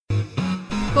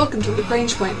Welcome to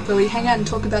Lagrange, where we hang out and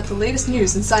talk about the latest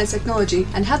news in science technology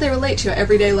and how they relate to your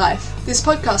everyday life. This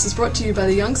podcast is brought to you by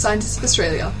the Young Scientists of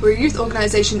Australia. We're a youth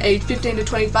organisation aged 15 to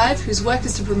 25 whose work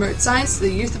is to promote science to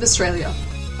the youth of Australia.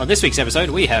 On this week's episode,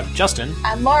 we have Justin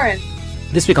And Lauren.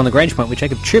 This week on Lagrange Point, we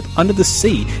take a trip under the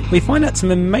sea. We find out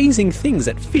some amazing things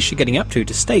that fish are getting up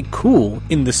to stay cool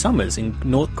in the summers in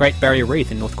Great Barrier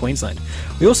Reef in North Queensland.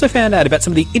 We also found out about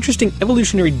some of the interesting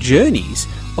evolutionary journeys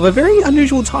of a very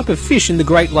unusual type of fish in the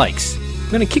Great Lakes.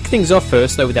 We're going to kick things off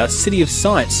first, though, with our City of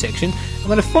Science section. I'm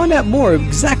going to find out more of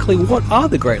exactly what are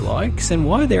the Great Lakes and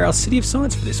why they're our City of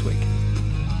Science for this week.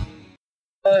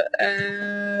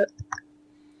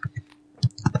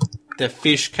 The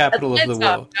fish capital of the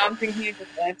world. No, I'm thinking of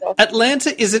Atlanta.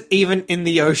 Atlanta isn't even in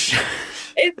the ocean.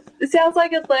 It sounds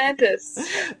like Atlantis.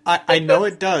 I know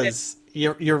it does.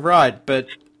 You're right, but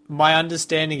my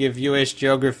understanding of US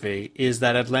geography is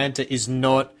that Atlanta is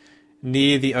not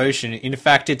near the ocean. In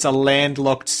fact, it's a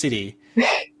landlocked city.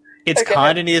 It's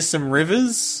kind of near some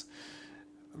rivers,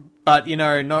 but,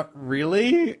 not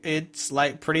really. It's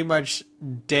like pretty much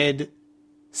dead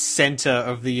center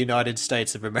of the United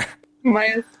States of America.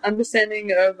 My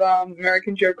understanding of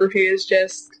American geography is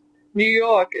just New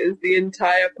York is the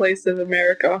entire place of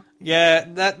America. Yeah,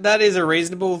 that is a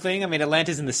reasonable thing. I mean,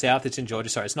 Atlanta's in the south, it's in Georgia.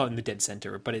 Sorry, it's not in the dead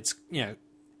center, but it's,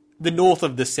 the north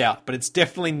of the south, but it's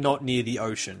definitely not near the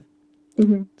ocean.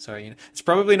 Mm-hmm. So, it's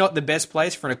probably not the best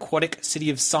place for an aquatic city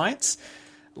of science.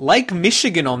 Lake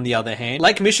Michigan, on the other hand,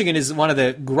 Lake Michigan is one of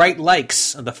the Great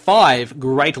Lakes, the 5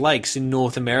 Great Lakes in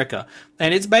North America.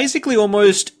 And it's basically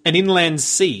almost an inland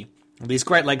sea. These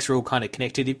Great Lakes are all kind of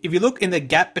connected. If you look in the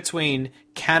gap between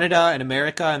Canada and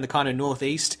America and the kind of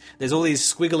northeast, there's all these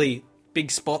squiggly, big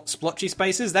splotchy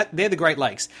spaces. They're the Great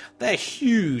Lakes. They're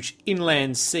huge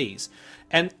inland seas.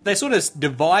 And they sort of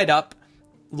divide up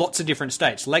lots of different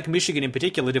states. Lake Michigan in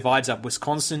particular divides up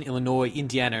Wisconsin, Illinois,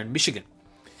 Indiana, and Michigan.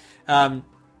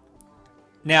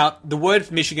 Now, the word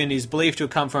for Michigan is believed to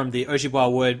have come from the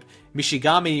Ojibwa word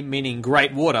Michigami, meaning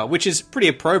great water, which is pretty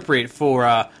appropriate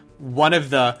for one of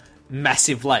the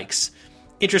massive lakes.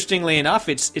 Interestingly enough,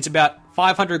 it's about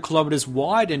 500 kilometers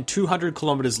wide and 200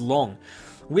 kilometers long,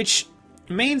 which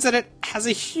means that it has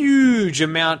a huge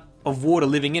amount of water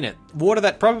living in it. Water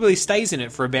that probably stays in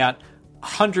it for about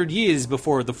 100 years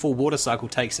before the full water cycle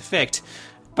takes effect.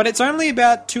 But it's only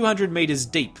about 200 meters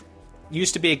deep. It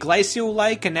used to be a glacial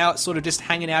lake, and now it's sort of just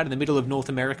hanging out in the middle of North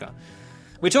America.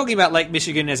 We're talking about Lake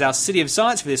Michigan as our City of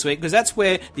Science for this week because that's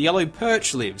where the yellow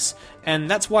perch lives. And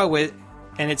that's why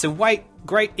it's a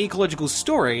great ecological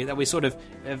story that we sort of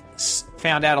have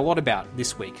found out a lot about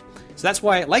this week. So that's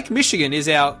why Lake Michigan is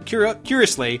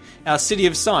curiously, our City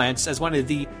of Science as one of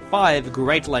the 5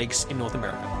 Great Lakes in North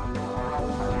America.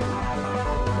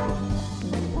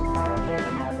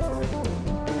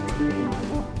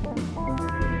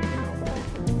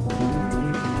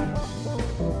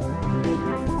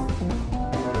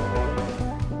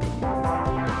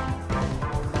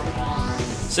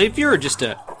 So if you're just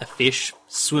a fish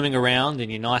swimming around in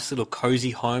your nice little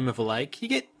cozy home of a lake, you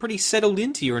get pretty settled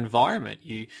into your environment.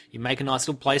 You make a nice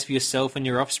little place for yourself and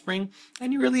your offspring,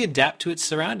 and you really adapt to its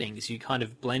surroundings. You kind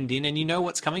of blend in and you know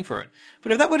what's coming for it.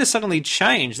 But if that were to suddenly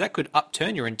change, that could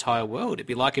upturn your entire world. It'd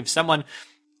be like if someone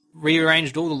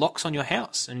rearranged all the locks on your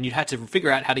house and you'd had to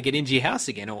figure out how to get into your house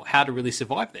again or how to really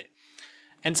survive there.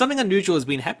 And something unusual has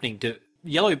been happening to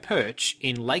yellow perch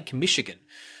in Lake Michigan,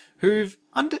 who've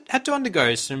had to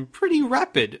undergo some pretty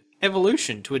rapid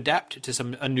evolution to adapt to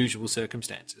some unusual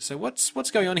circumstances. So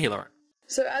what's going on here, Lauren?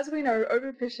 So as we know,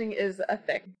 overfishing is a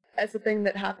thing. It's a thing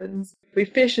that happens. We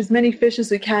fish as many fish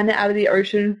as we can out of the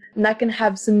ocean, and that can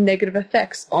have some negative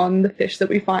effects on the fish that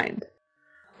we find.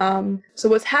 So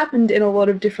what's happened in a lot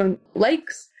of different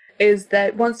lakes is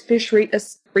that once fish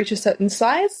reach a certain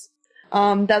size,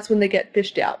 that's when they get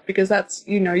fished out, because that's,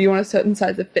 you want a certain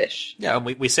size of fish. Yeah, and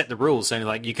we set the rules,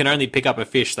 so you can only pick up a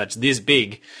fish that's this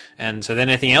big, and so then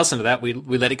anything else into that, we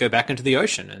let it go back into the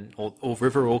ocean, or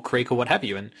river or creek or what have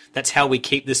you, and that's how we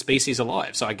keep the species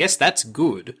alive. So I guess that's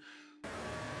good.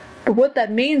 But what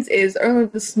that means is only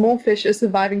the small fish are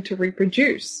surviving to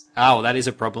reproduce. Oh, well, that is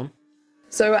a problem.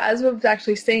 So as we've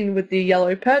actually seen with the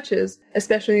yellow perches,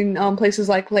 especially in places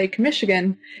like Lake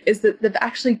Michigan, is that they've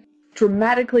actually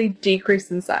dramatically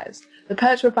decreased in size. The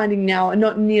perch we're finding now are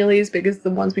not nearly as big as the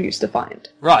ones we used to find.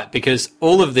 Right, because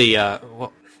all of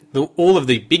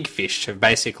the big fish have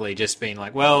basically just been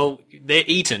like, well, they're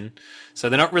eaten, so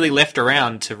they're not really left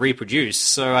around to reproduce.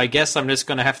 So I guess I'm just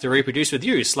going to have to reproduce with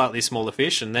you, slightly smaller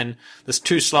fish, and then there's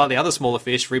 2 slightly other smaller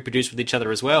fish reproduce with each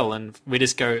other as well, and we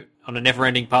just go on a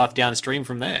never-ending path downstream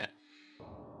from there.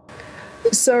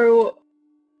 So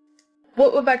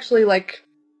what we've actually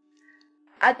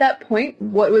at that point,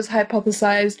 what was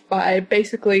hypothesized by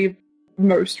basically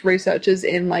most researchers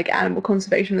in like animal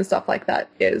conservation and stuff like that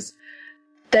is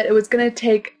that it was going to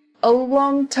take a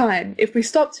long time. If we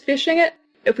stopped fishing,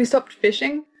 it was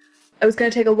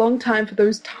going to take a long time for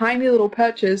those tiny little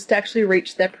perches to actually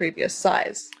reach their previous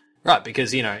size. Right,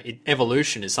 because,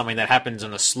 evolution is something that happens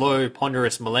on a slow,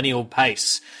 ponderous, millennial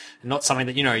pace, not something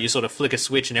that, you sort of flick a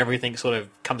switch and everything sort of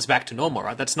comes back to normal,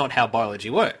 right? That's not how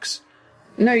biology works.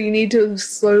 No, you need to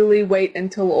slowly wait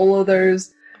until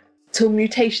till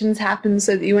mutations happen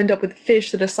so that you end up with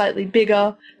fish that are slightly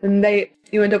bigger, and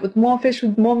you end up with more fish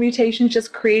with more mutations,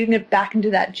 just creating it back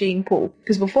into that gene pool.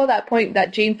 Because before that point,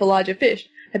 that gene for larger fish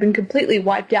had been completely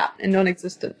wiped out and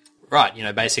non-existent. Right,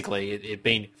 basically it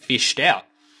been fished out.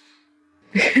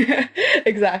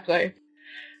 Exactly.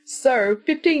 So,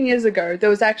 15 years ago, there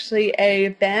was actually a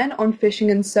ban on fishing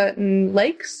in certain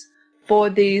lakes for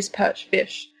these perch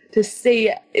fish to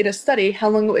see in a study how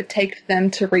long it would take for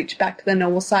them to reach back to their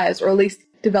normal size, or at least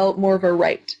develop more of a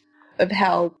rate of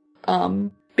how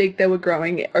big they were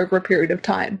growing over a period of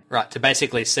time. Right, to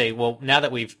basically see, well, now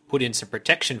that we've put in some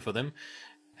protection for them,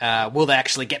 will they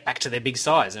actually get back to their big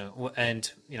size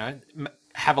and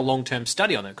have a long-term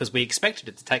study on it, because we expected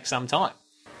it to take some time.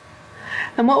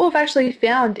 And what we've actually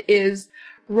found is,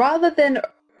 rather than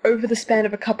over the span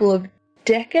of a couple of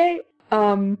decades,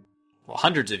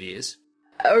 hundreds of years,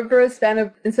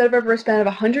 instead of over a span of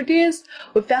 100 years,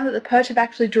 we've found that the perch have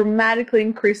actually dramatically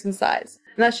increased in size.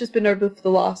 And that's just been over for the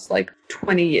last,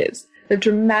 20 years. They've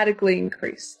dramatically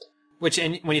increased. Which,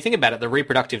 and when you think about it, the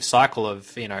reproductive cycle of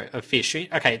fish,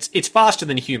 okay, it's faster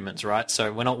than humans, right?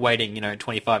 So we're not waiting,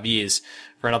 25 years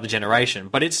for another generation,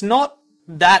 but it's not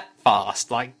that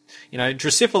fast. Like,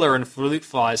 Drosophila and fruit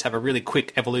flies have a really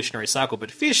quick evolutionary cycle,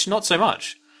 but fish, not so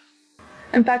much.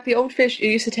 In fact, the old fish, it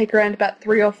used to take around about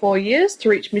 3 or 4 years to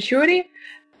reach maturity,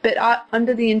 but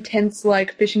under the intense,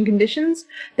 fishing conditions,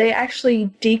 they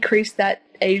actually decreased that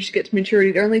age to get to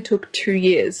maturity. It only took 2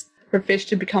 years for fish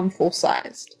to become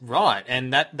full-sized. Right,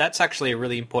 and that's actually a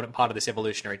really important part of this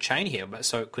evolutionary chain here.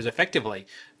 Because effectively,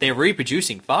 they're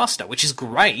reproducing faster, which is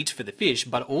great for the fish,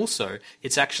 but also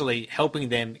it's actually helping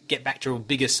them get back to a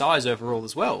bigger size overall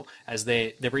as well, as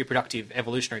their reproductive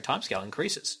evolutionary timescale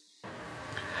increases.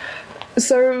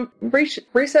 So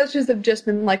researchers have just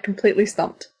been completely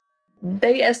stumped.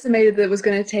 They estimated that it was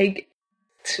going to take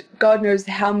God knows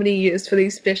how many years for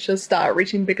these fish to start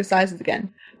reaching bigger sizes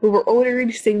again. But we're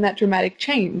already seeing that dramatic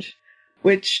change,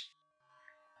 which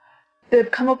they've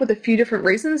come up with a few different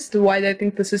reasons to why they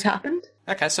think this has happened.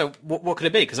 Okay, so what could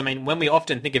it be? Because, when we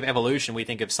often think of evolution, we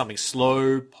think of something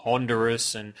slow,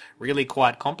 ponderous, and really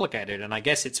quite complicated. And I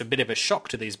guess it's a bit of a shock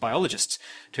to these biologists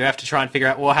to have to try and figure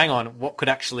out, well, hang on, what could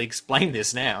actually explain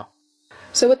this now?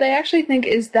 So what they actually think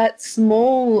is that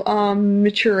small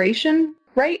maturation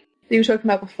rate that you were talking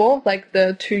about before, like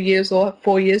the 2 years or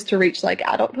 4 years to reach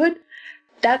adulthood,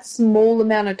 that small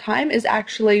amount of time is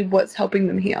actually what's helping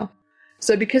them here.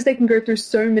 So because they can go through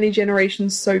so many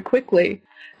generations so quickly,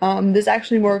 there's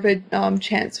actually more of a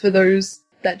chance for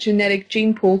that genetic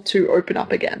gene pool to open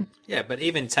up again. Yeah, but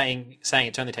even saying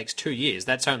it only takes 2 years,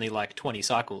 that's only 20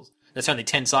 cycles. That's only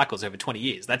 10 cycles over 20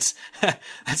 years. That's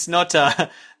not...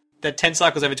 that 10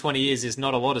 cycles over 20 years is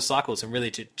not a lot of cycles, and really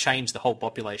to change the whole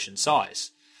population size.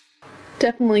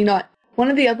 Definitely not. One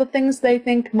of the other things they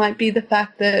think might be the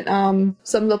fact that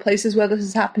some of the places where this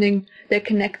is happening, they're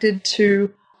connected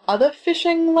to other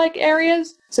fishing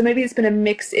areas. So maybe it's been a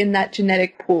mix in that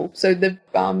genetic pool. So the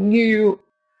new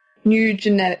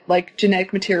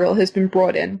genetic material has been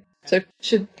brought in. So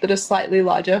fish that are slightly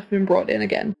larger have been brought in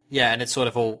again. Yeah, and it's sort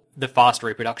of all the faster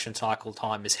reproduction cycle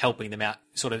time is helping them out,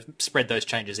 sort of spread those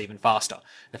changes even faster.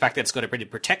 The fact that it's got a bit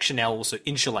of protection now also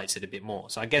insulates it a bit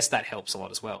more. So I guess that helps a lot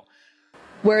as well.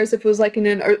 Whereas if it was in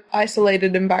an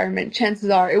isolated environment, chances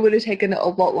are it would have taken a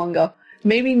lot longer.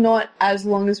 Maybe not as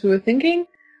long as we were thinking,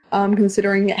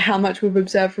 considering how much we've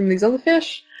observed from these other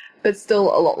fish, but still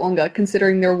a lot longer,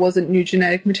 considering there wasn't new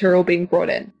genetic material being brought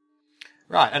in.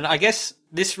 Right, and I guess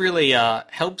this really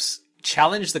helps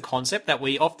challenge the concept that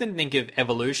we often think of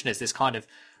evolution as this kind of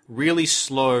really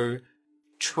slow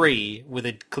tree with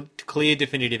a clear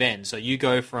definitive end. So you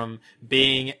go from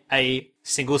being a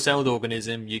single-celled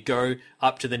organism, you go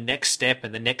up to the next step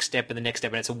and the next step and the next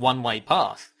step, and it's a one-way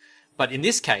path. But in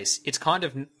this case, it's kind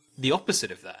of the opposite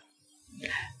of that.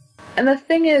 And the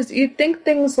thing is, you think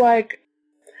things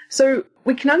so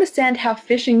we can understand how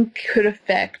fishing could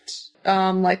affect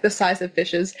the size of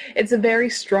fishes. It's a very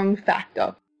strong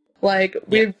factor.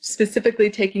 We're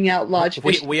specifically taking out large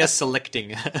fish. We are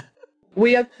selecting.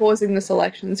 We are causing the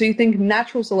selection. So you think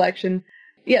natural selection,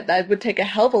 yeah, that would take a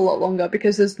hell of a lot longer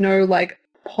because there's no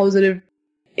positive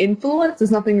influence.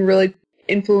 There's nothing really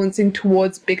influencing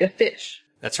towards bigger fish.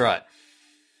 That's right.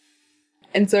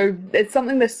 And so it's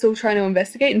something they're still trying to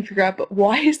investigate and figure out, but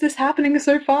why is this happening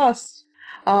so fast?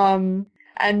 And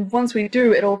once we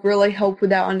do, it'll really help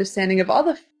with our understanding of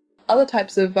other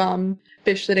types of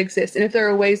fish that exist, and if there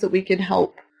are ways that we can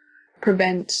help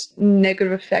prevent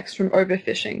negative effects from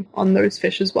overfishing on those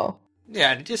fish as well.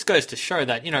 Yeah, it just goes to show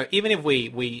that, even if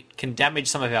we can damage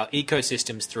some of our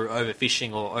ecosystems through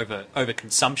overfishing or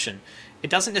overconsumption, it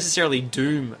doesn't necessarily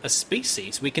doom a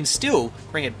species. We can still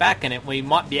bring it back, and we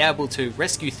might be able to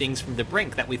rescue things from the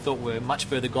brink that we thought were much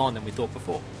further gone than we thought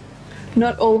before.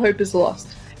 Not all hope is lost.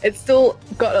 It's still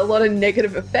got a lot of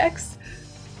negative effects,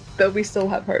 but we still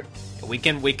have hope. We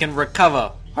can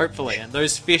recover, hopefully. And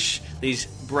those fish, these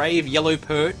brave yellow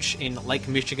perch in Lake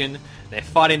Michigan, they're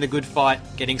fighting the good fight,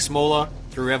 getting smaller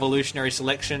through evolutionary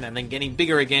selection, and then getting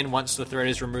bigger again once the threat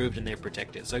is removed and they're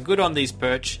protected. So good on these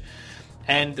perch.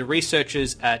 And the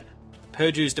researchers at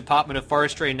Purdue's Department of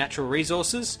Forestry and Natural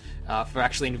Resources for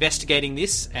actually investigating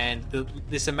this and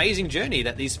this amazing journey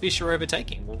that these fish are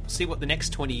overtaking. We'll see what the next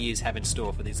 20 years have in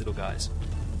store for these little guys.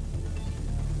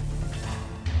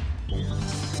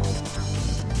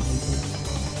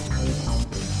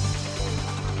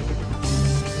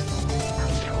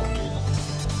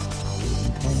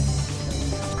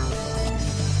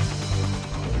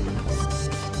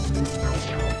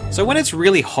 So when it's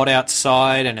really hot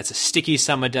outside and it's a sticky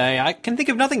summer day, I can think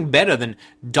of nothing better than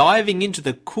diving into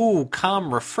the cool,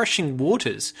 calm, refreshing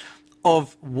waters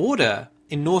of water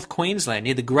in North Queensland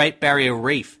near the Great Barrier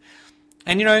Reef.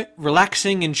 And,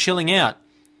 relaxing and chilling out.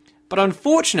 But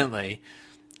unfortunately,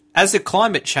 as the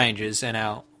climate changes and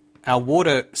our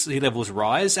water sea levels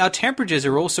rise, our temperatures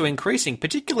are also increasing,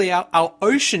 particularly our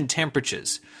ocean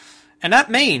temperatures. And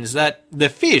that means that the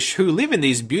fish who live in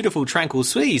these beautiful tranquil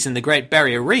seas in the Great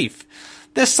Barrier Reef,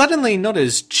 they're suddenly not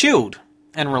as chilled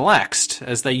and relaxed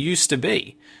as they used to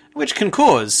be, which can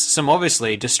cause some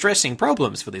obviously distressing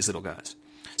problems for these little guys.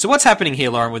 So what's happening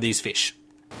here, Lauren, with these fish?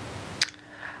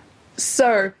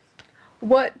 So,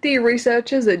 what the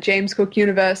researchers at James Cook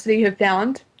University have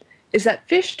found is that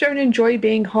fish don't enjoy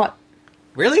being hot.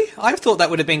 Really? I thought that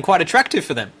would have been quite attractive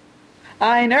for them.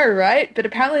 I know, right? But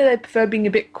apparently they prefer being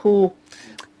a bit cool.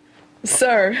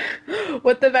 So,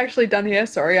 what they've actually done here,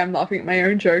 sorry, I'm laughing at my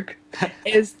own joke,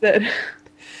 is that...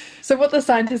 So what the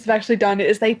scientists have actually done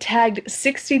is they tagged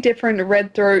 60 different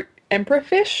red-throat emperor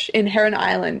fish in Heron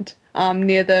Island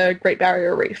near the Great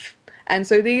Barrier Reef. And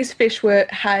so these fish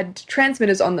had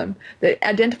transmitters on them that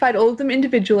identified all of them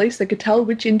individually so they could tell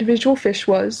which individual fish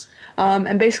was,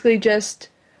 and basically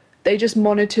they just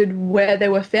monitored where they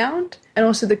were found and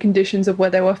also the conditions of where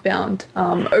they were found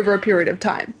over a period of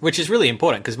time. Which is really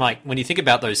important because, Mike, when you think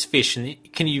about those fish,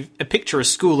 can you picture a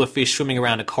school of fish swimming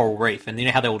around a coral reef and you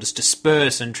know how they will just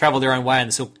disperse and travel their own way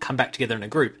and still come back together in a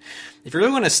group? If you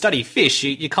really want to study fish,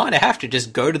 you kind of have to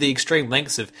just go to the extreme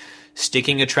lengths of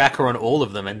sticking a tracker on all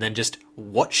of them and then just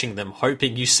watching them,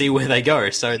 hoping you see where they go.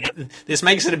 So this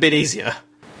makes it a bit easier.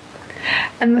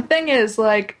 And the thing is,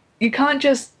 you can't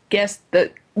just guess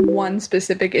that one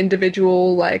specific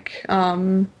individual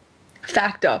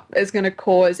factor is going to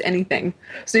cause anything.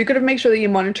 So you've got to make sure that you're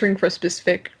monitoring for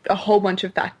a whole bunch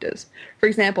of factors. For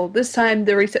example, this time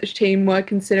the research team were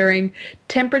considering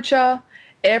temperature,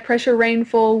 air pressure,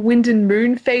 rainfall, wind and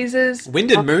moon phases.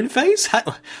 Wind and moon phase?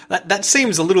 That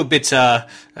seems a little bit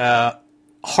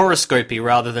horoscopy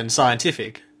rather than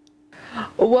scientific.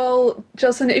 Well,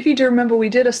 Justin, if you do remember, we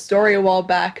did a story a while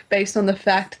back based on the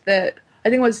fact that I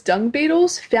think it was dung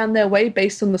beetles found their way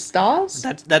based on the stars.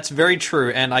 That's very true,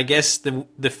 and I guess the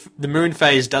moon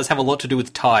phase does have a lot to do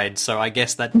with tide, so I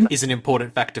guess that is an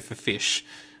important factor for fish.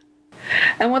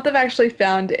 And what they've actually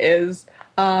found is,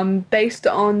 based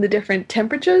on the different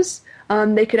temperatures,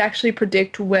 they could actually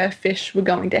predict where fish were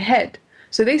going to head.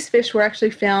 So these fish were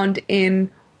actually found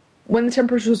when the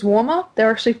temperature was warmer, they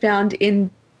were actually found in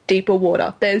deeper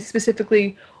water. They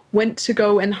specifically went to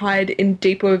go and hide in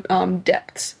deeper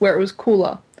depths where it was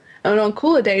cooler. And on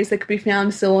cooler days, they could be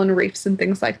found still on reefs and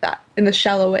things like that, in the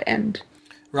shallower end.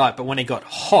 Right, but when it got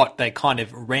hot, they kind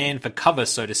of ran for cover,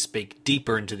 so to speak,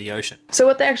 deeper into the ocean. So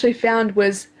what they actually found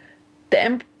was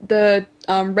the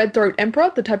red-throat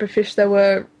emperor, the type of fish they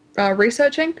were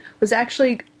researching, was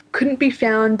actually couldn't be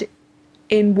found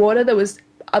in water that was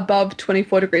above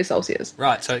 24 degrees Celsius.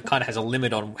 Right, so it kind of has a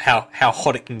limit on how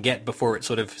hot it can get before it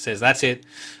sort of says, that's it,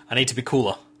 I need to be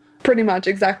cooler. Pretty much,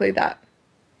 exactly that.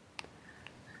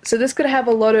 So this could have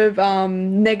a lot of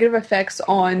negative effects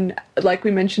on, like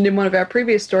we mentioned in one of our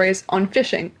previous stories, on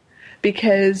fishing.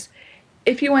 Because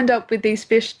if you end up with these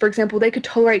fish, for example, they could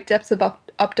tolerate depths of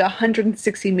up to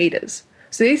 160 meters.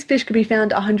 So these fish could be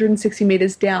found 160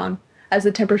 meters down as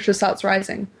the temperature starts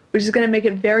rising, which is going to make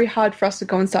it very hard for us to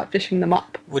go and start fishing them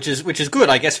up. Which is good,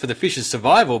 I guess, for the fish's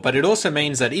survival, but it also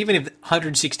means that even if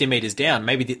 160 meters down,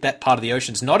 maybe that part of the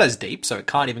ocean's not as deep, so it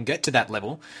can't even get to that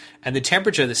level, and the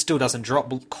temperature that still doesn't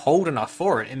drop cold enough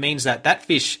for it, it means that that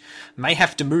fish may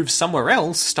have to move somewhere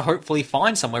else to hopefully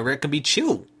find somewhere where it can be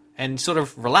chill and sort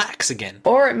of relax again.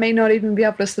 Or it may not even be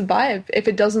able to survive if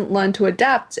it doesn't learn to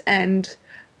adapt and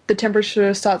the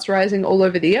temperature starts rising all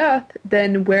over the earth,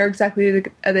 then where exactly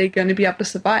are they going to be able to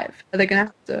survive? Are they going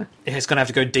to have to... It's going to have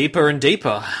to go deeper and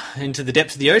deeper into the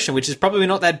depths of the ocean, which is probably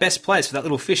not that best place for that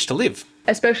little fish to live.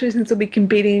 Especially since it'll be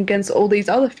competing against all these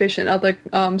other fish and other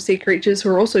sea creatures who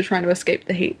are also trying to escape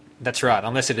the heat. That's right,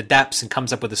 unless it adapts and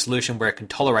comes up with a solution where it can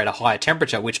tolerate a higher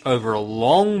temperature, which over a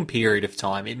long period of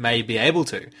time it may be able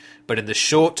to. But in the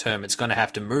short term, it's going to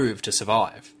have to move to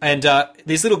survive. And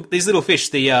these little fish,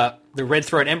 the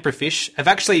red-throat emperor fish, have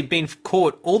actually been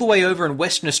caught all the way over in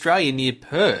Western Australia near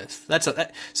Perth.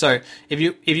 So if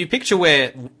you picture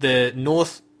where the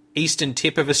northeastern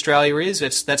tip of Australia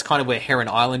is, that's kind of where Heron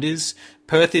Island is.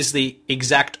 Perth is the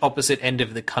exact opposite end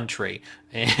of the country,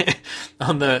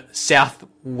 on the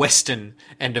southwestern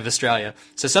end of Australia.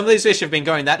 So some of these fish have been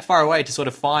going that far away to sort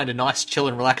of find a nice, chill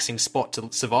and relaxing spot to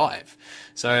survive.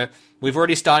 So we've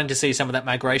already started to see some of that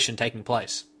migration taking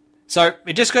place. So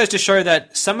it just goes to show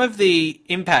that some of the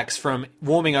impacts from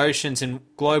warming oceans and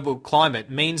global climate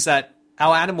means that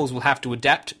our animals will have to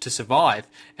adapt to survive.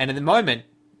 And at the moment,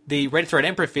 the red-throat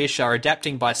emperor fish are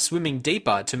adapting by swimming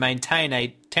deeper to maintain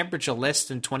a temperature less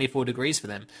than 24 degrees for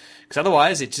them, because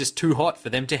otherwise it's just too hot for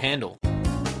them to handle.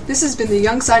 This has been the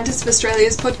Young Scientists of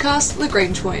Australia's podcast,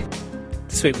 Lagrange Point.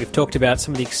 This week we've talked about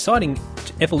some of the exciting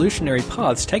evolutionary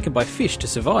paths taken by fish to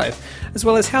survive, as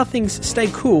well as how things stay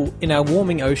cool in our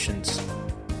warming oceans.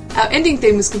 Our ending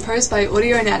theme was composed by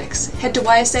Audionautics. Head to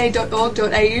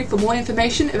ysa.org.au for more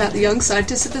information about the Young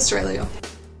Scientists of Australia.